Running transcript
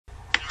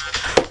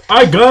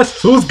Alright guys,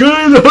 so what's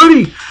good in the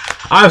hoodie?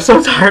 I'm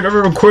so tired of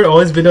recording all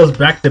these videos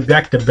back to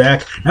back.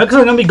 Not because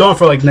I'm gonna be going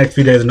for like the next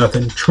few days or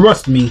nothing.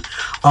 Trust me,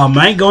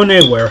 I ain't going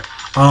anywhere.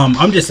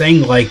 I'm just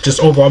saying, like,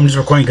 just overall, I'm just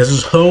recording because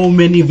there's so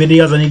many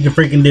videos I need to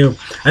freaking do.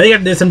 I think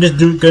after this, I'm just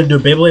gonna do a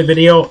Beyblade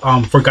video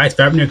for Guys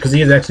Fabner because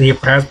he is actually here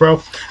for Hasbro.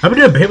 I've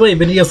been doing Beyblade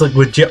videos like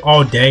legit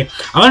all day.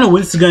 I don't know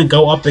when this is gonna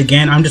go up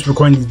again. I'm just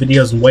recording these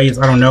videos in waves.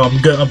 I don't know. I'm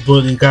gonna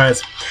upload these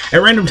guys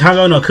at random times.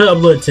 I don't know. I could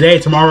upload it today,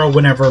 tomorrow,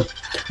 whenever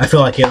I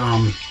feel like it.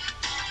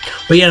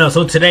 But yeah,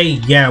 so today,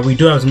 yeah, we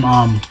do have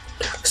some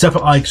stuff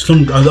like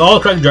some all the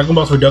correct Dragon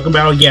Balls for Dokkan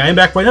Battle. Yeah, I'm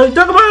back for another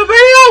Dokkan Battle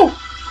video.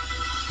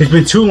 It's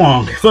been too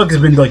long. I feel like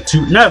it's been like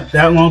not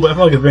that long, but I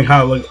feel like it's been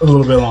kind of like a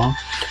little bit long.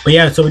 But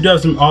yeah, so we do have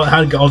some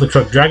how to get all the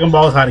correct Dragon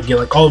Balls, how to get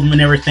like all of them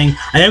and everything.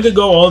 I am gonna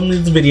go all of them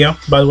in this video,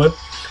 by the way.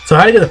 So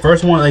how to get the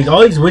first one, like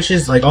all these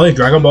wishes, like all these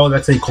Dragon Balls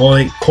actually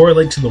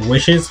correlate to the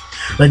wishes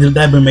like that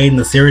have been made in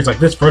the series. Like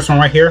this first one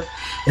right here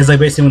is like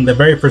basically when the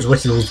very first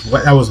wishes was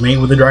what that was made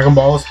with the Dragon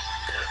Balls.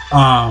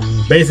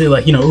 Basically,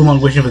 like, you know,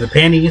 Oolong wishing for the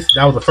panties.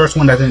 That was the first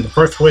one. I think the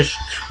first wish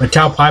when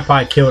Chow Pai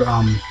Pai killed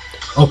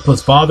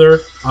Oppa's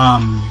father.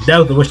 That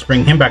was the wish to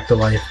bring him back to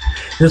life.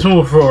 This one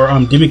was for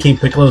Demon King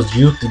Piccolo's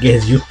youth, to get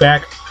his youth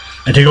back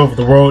and take over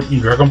the world in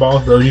Dragon Ball,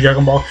 the OG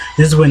Dragon Ball.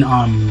 This is when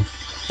I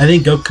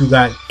think Goku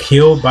got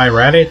killed by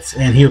Raditz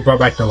and he was brought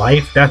back to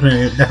life. That's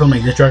what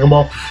made this Dragon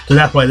Ball. So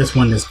that's why this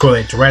one is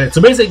correlated to Raditz.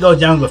 So basically, it goes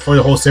down for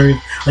the whole series,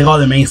 like all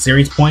the main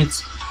series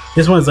points.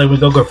 This one is like when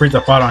Goku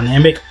Frieza fought on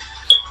Namek.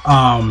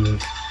 I'm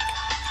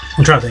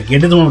trying to think. Yeah,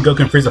 this is the one with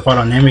Goku and Frieza fought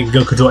on Namek.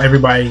 Goku told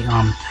everybody,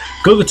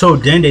 Goku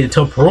told Dende to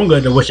tell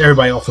Porunga to wish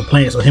everybody off the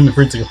planet so him and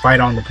Frieza could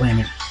fight on the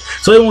planet.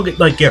 So they won't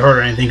get hurt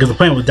or anything because the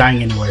planet was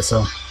dying anyway.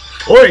 So,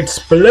 or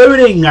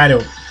exploding. I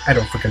don't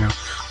freaking know.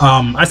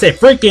 I said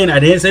freaking.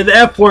 I didn't say the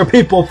F word,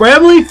 people.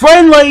 Family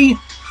friendly.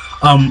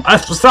 I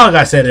thought like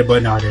I said it,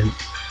 but no, I didn't.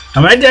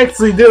 I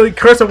actually did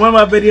curse on one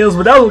of my videos,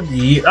 but that was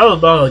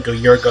about like a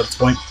year ago at this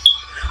point.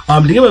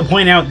 To give a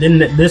point out, then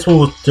this one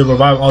was to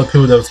revive all the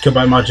people that was killed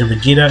by Majin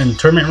Vegeta in the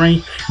tournament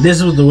ring.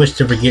 This was the wish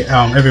to forget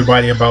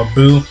everybody about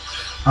Boo.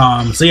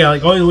 So yeah,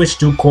 like all the wishes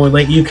do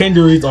correlate. You can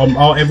do these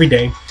all every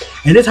day,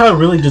 and this is how it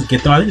really just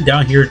get them. I think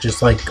down here is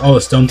just like all the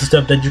stones and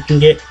stuff that you can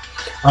get.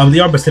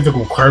 There are specific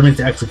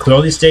requirements to actually clear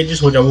all these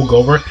stages, which I will go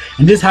over.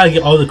 And this is how to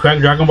get all the correct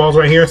Dragon Balls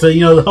right here. So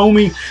you know the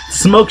homie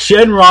Smoke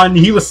Shenron,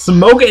 he was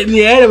smoking in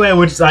the anime,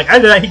 which is like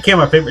after that he became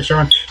my favorite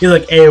Shenron. He's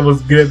like, hey, it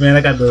was good, man.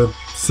 I got the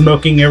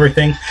smoking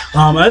everything.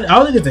 I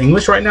don't think it's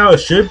English right now. It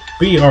should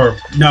be, or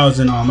no, it's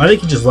in I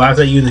think he just laughs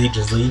at you and then he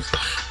just leaves.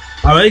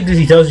 I think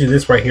he tells you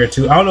this right here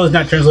too. I don't know, it's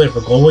not translated for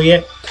global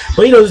yet,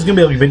 but you know there's gonna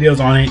be like videos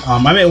on it.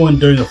 I made one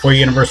during the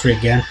 4th anniversary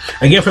again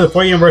for the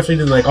 4th anniversary.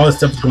 There's like all this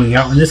stuff is going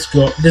out, and this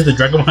is the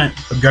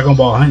Dragon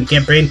Ball Hunt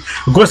campaign,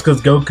 of course, because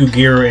Goku,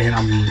 Gear,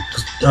 and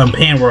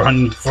Pan were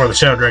hunting for the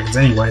Shadow Dragons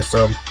anyway.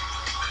 So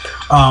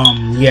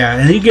yeah,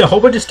 and you get a whole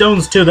bunch of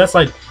stones too. That's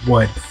like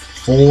what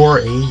 4,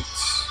 8,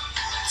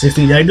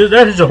 16. That's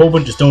just a whole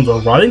bunch of stones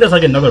overall. I think that's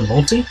like another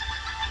multi.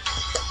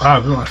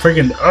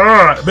 Freaking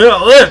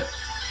look.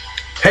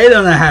 Hate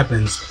when that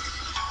happens.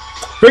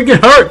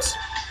 Freaking hurts.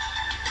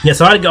 Yeah,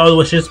 so I get all the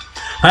wishes.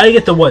 How to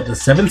get the what? The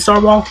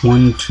 7-star ball?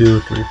 1, 2, 3,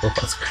 4, 5,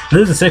 6.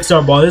 This is a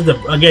 6-star ball. This is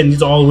again,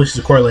 these are all the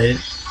wishes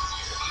correlated.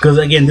 Because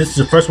again, this is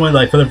the first one,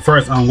 like for the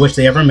first wish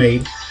they ever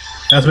made.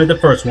 That's made the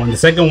first one. The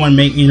second one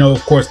made, you know,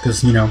 of course,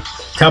 because you know,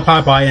 Chow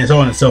Pai Pai and so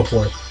on and so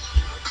forth.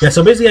 Yeah,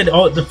 so basically,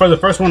 for the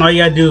first one, all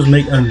you gotta do is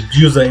make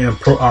use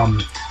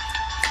Oolong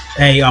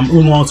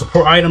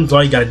support items.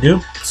 All you gotta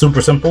do,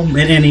 super simple.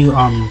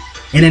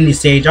 In any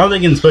stage, I don't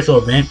think in a special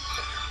event.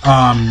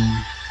 I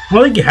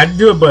don't think you had to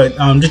do it, but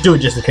just do it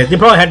just in case. You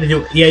probably had to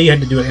do it. Yeah, you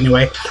had to do it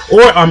anyway.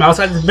 Or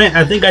outside the event,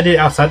 I think I did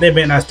outside the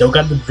event, and I still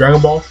got the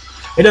Dragon Ball.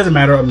 It doesn't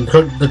matter.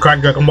 The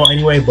cracked Dragon Ball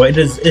anyway, but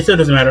it still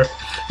doesn't matter.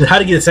 How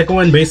to get the second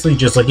one? Basically,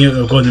 just like you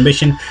know, go in the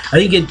mission. I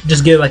think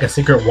just get like a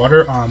secret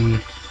water item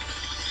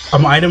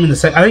in the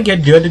set. I think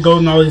you had to go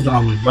in all these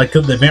like to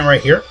the event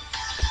right here.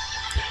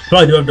 You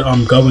probably do have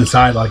to go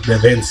inside like the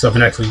event and stuff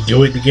and actually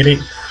do it to get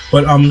it.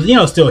 But you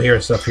know, still hear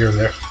stuff here and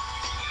there.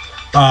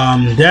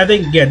 I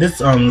think yeah, this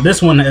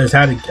one is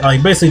how to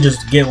like basically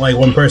just get like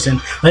one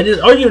person. Like,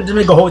 or you can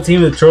make a whole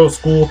team of the Troll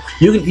School.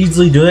 You can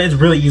easily do that. It's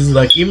really easy.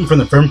 Like even from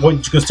the firm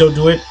point, you can still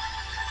do it.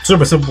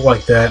 Super simple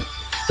like that.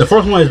 The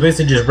first one is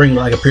basically just bring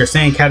like a Pure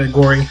Saiyan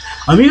category.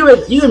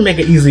 You can make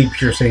an easy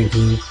Pure Saiyan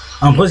team.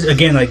 Plus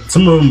again, like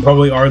some of them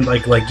probably are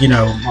like you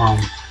know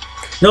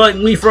like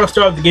when you first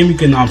start the game, you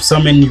can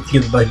summon. You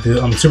can get like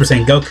the Super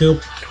Saiyan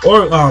Goku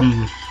or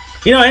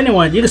you know,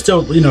 anyone, you can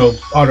still, you know,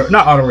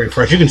 not auto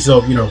refresh, you can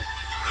still, you know,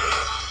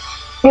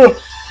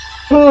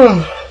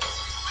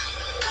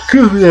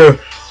 excuse me there,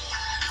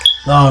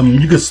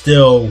 you can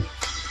still,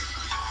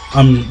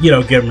 you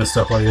know, get them and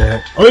stuff like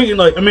that, or you can,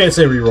 like, I mean, I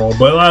say reroll,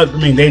 but, I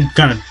mean, they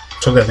kind of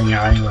took that thing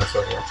out anyway,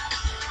 so,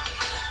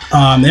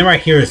 yeah. Then right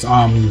here is,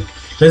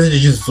 this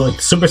is just, like,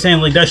 Super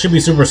Saiyan, like, that should be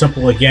super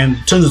simple again,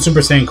 tons of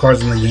Super Saiyan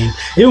cards in the game,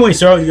 even when you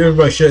start,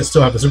 everybody should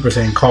still have a Super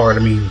Saiyan card.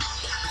 I mean,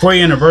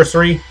 4th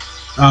anniversary,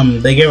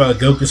 they gave out a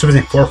Goku, Super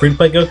Saiyan 4 free to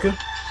play Goku.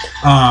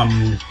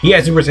 He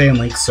has Super Saiyan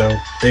Link, so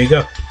there you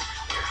go.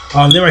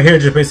 Then right here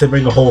just basically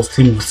bring a whole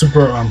team of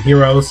super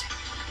heroes,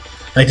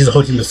 like just a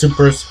whole team of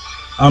supers.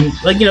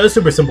 Like, you know, it's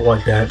super simple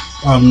like that.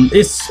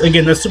 It's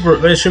again, that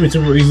should be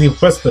super easy.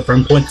 Plus the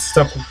frame points and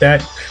stuff like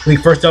that. When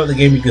you first start the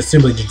game, you can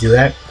simply just do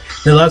that.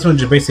 The last one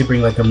just basically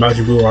bring like a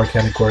Majin Buu R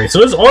category. So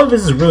all of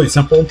this is really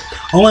simple.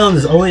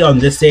 Only on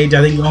this stage,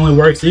 I think it only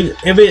works. If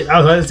it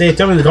outside the stage,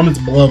 tell me in the comments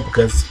below,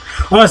 because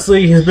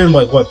honestly, he's been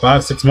like what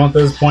 5-6 months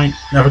at this point.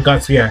 I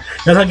forgot. So yeah,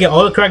 that's how to get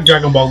all the correct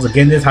Dragon Balls.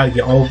 Again, this is how to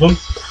get all of them.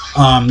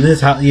 This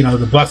is how, you know,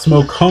 the Black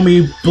Smoke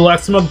homie, Black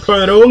Smoke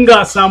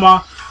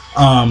Perunga-sama.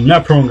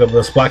 Not Perunga,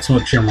 but Black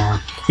Smoke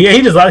Shenron. Yeah,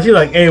 he just like, he's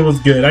like, hey, it was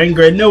good. I ain't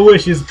great, no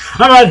wishes.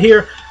 I'm out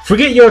here.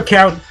 Forget your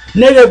account.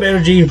 Negative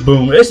energy,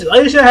 boom. It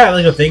should have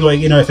like a thing like,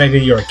 you know,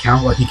 affecting your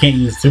account. Like you can't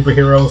use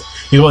superheroes.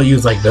 You can only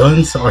use like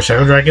villains or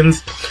shadow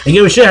dragons.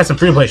 Again, we should have some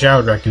free-to-play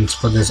shadow dragons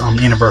for this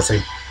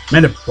anniversary.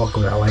 Man,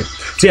 welcome that way.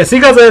 So yeah, see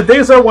you guys later.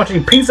 Thanks for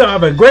watching. Peace out.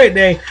 Have a great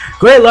day,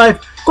 great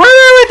life, great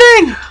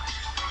everything.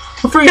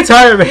 I'm freaking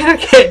tired, man. I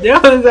can't do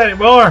this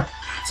anymore.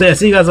 So yeah,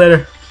 see you guys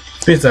later.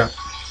 Peace out.